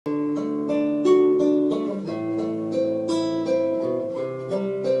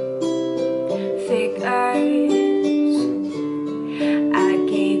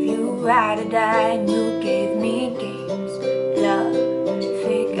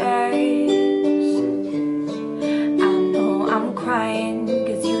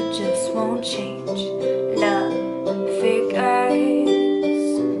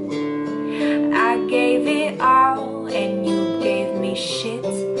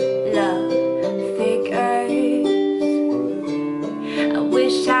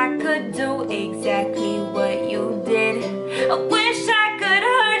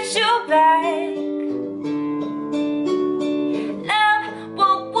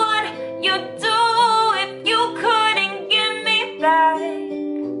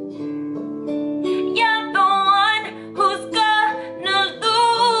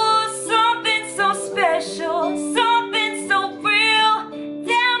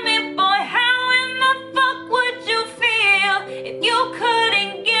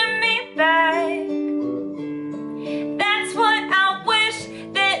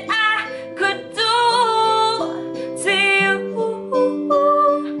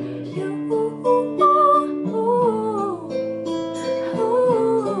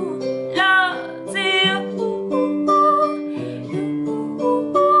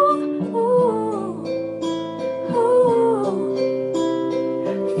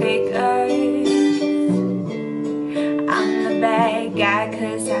figures. I'm the bad guy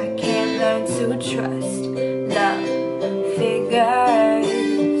cause I can't learn to trust love figures.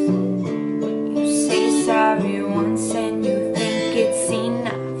 You say sorry once and you think it's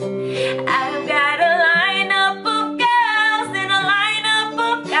enough. I've got a lineup of girls and a lineup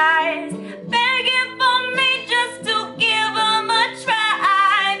of guys begging for me just to give them a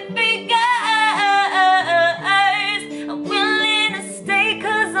try. Figures I'm willing to stay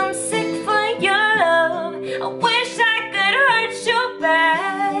cause I'm sick